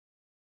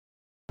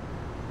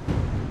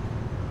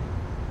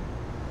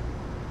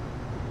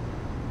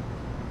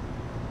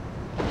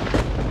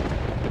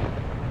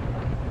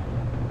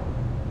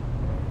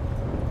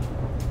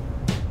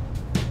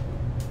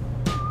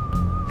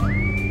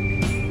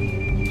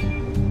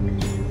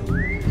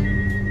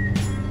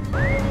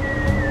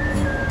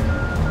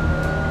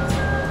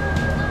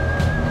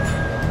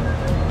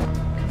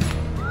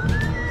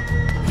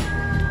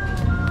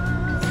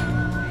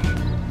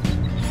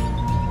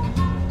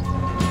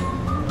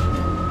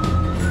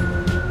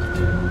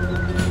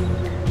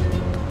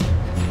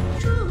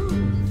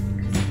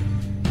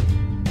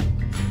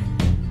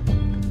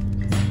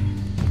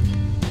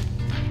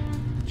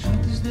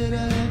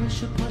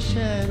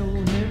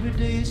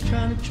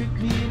trick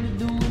me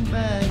into doing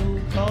battle.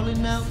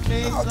 Calling out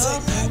fake love,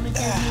 wanna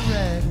get me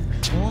rattled.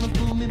 Wanna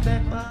pull me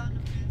back by.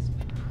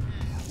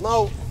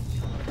 Mo,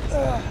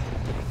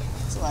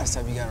 when's the last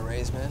time you got a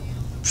raise, man?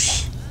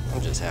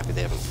 I'm just happy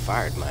they haven't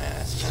fired my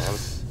ass, man.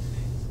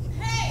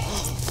 Hey!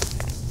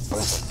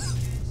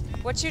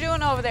 What you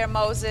doing over there,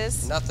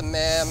 Moses? Nothing,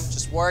 ma'am.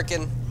 Just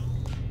working.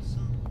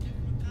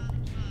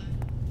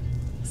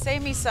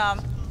 Save me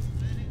some.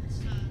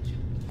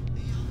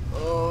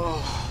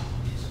 Oh,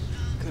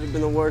 could have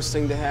been the worst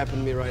thing to happen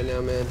to me right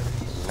now, man.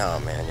 No,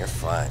 man, you're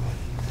fine.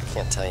 I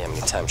can't tell you how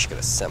many times she could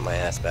have sent my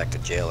ass back to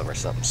jail over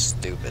something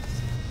stupid.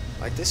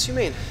 Like this, you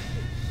mean?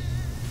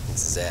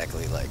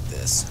 Exactly like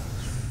this.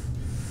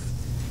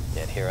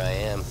 Yet here I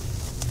am.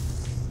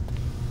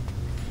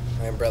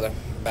 All right, brother,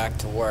 back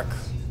to work.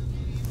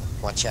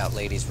 Watch out,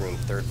 ladies' room,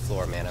 3rd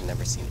floor, man. I've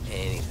never seen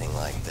anything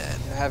like that.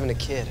 You're having a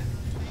kid.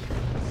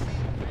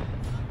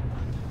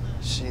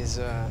 She's,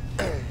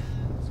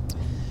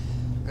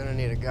 gonna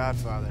need a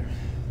godfather,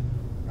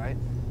 right?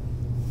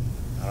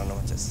 I don't know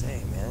what to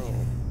say,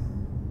 man.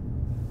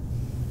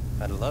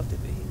 I'd love to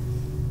be.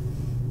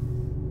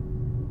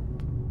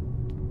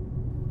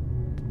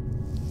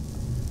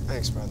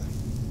 Thanks, brother.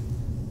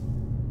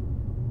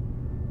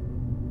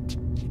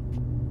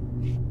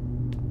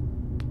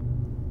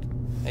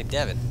 Hey,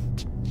 Devin.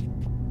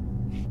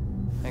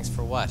 Thanks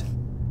for what?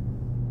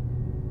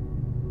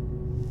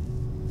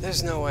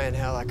 There's no way in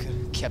hell I could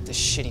have kept this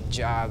shitty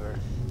job or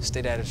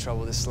stayed out of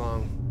trouble this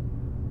long.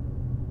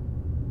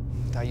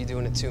 Without you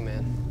doing it too,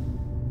 man.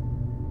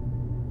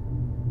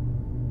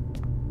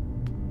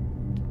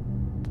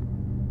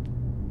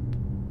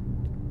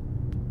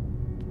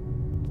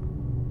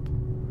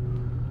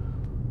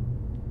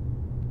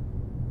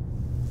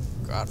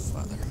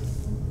 Godfather.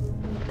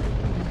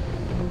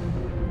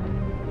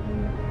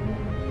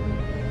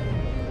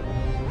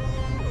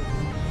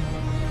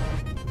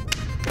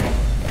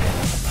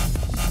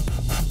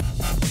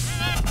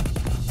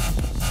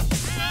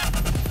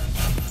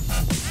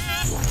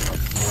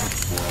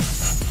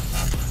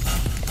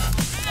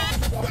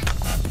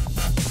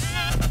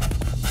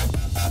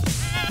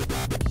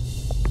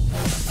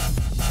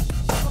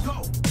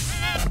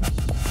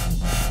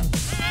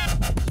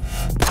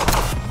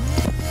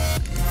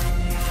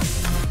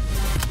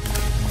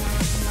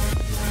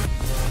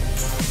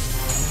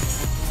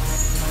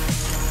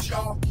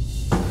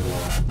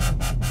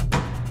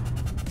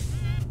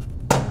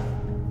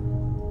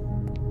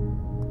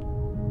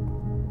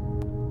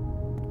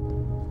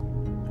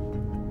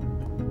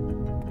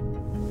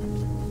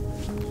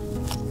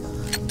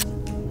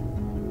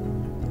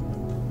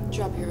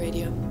 Drop your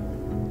radio.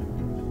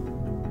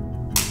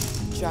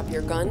 Drop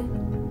your gun.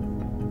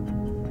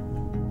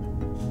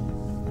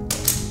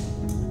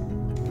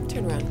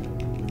 Turn around.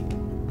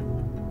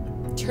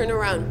 Turn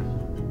around.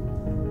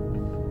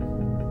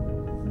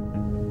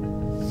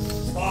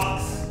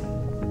 Fox!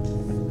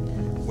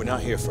 We're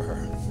not here for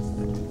her.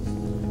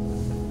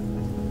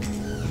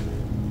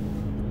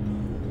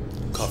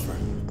 Cuff her.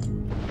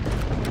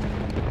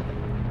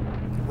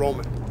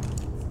 Roman.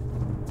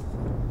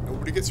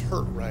 Nobody gets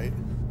hurt, right?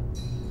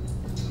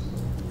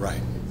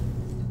 Right.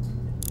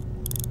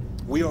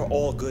 We are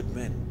all good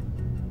men.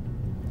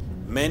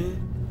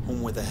 Men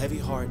whom with a heavy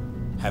heart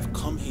have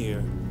come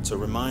here to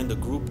remind a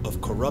group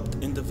of corrupt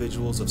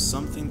individuals of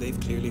something they've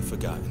clearly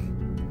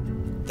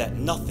forgotten. That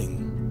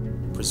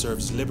nothing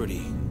preserves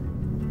liberty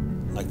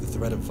like the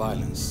threat of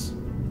violence.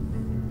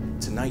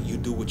 Tonight you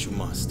do what you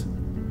must,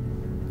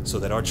 so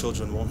that our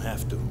children won't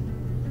have to.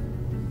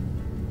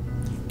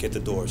 Get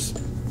the doors.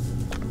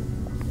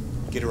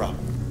 Get her out.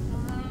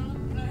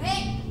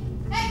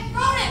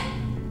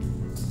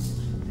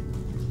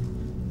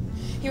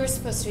 You were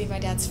supposed to be my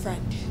dad's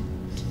friend.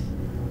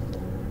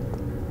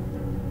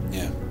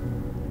 Yeah.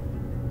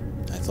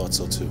 I thought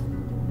so too.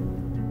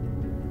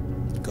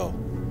 Go.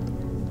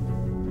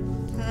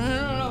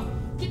 No.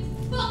 Get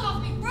the fuck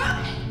off me,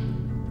 Ronan!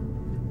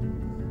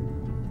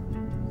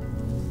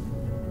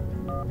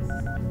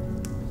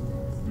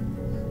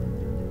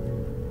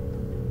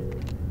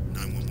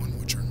 911,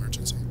 what's your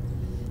emergency?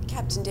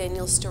 Captain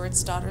Daniel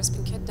Stewart's daughter has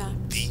been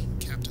kidnapped. The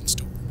Captain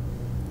Stewart.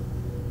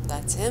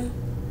 That's him.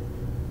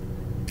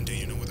 And do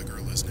you know where the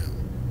girl is now?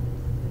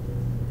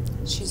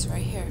 She's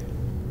right here.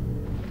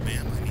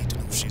 Ma'am, I need to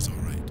know if she's all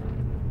right.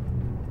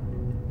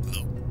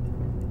 Hello?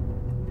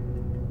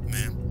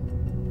 Ma'am?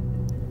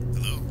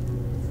 Hello?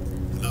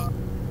 Hello?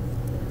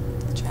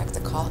 Track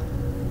the call.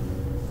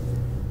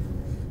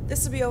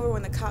 This will be over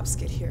when the cops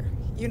get here.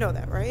 You know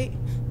that, right?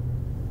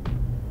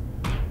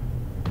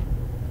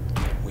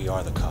 We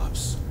are the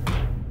cops.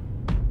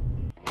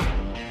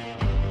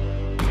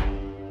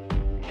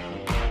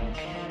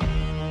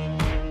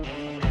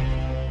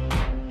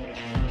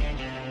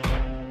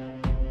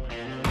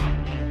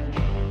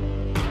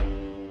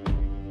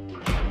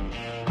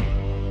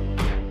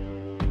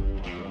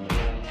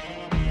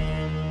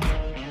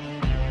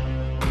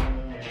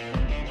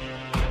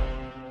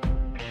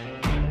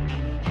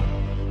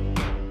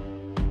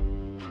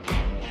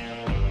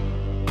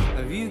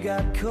 Have you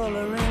got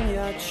color in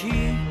your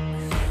cheeks?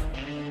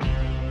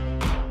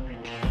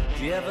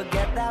 You ever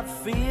get that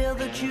feel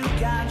that you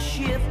can't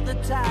shift, the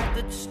tide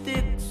that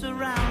sticks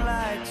around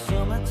like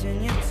summits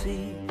in your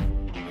teeth?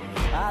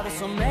 Are there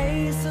some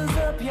aces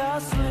up your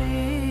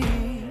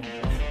sleeve?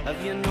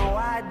 Have you no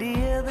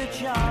idea that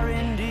you're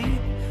in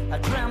deep? I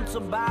dreamt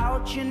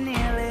about you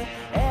nearly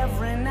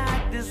every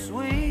night this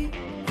week.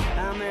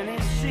 How many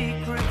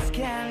secrets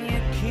can you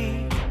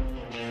keep?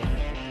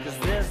 'Cause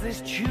there's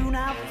this tune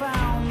I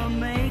found that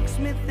makes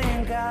me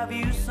think of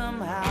you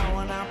somehow,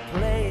 and I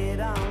play it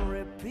on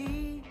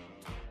repeat.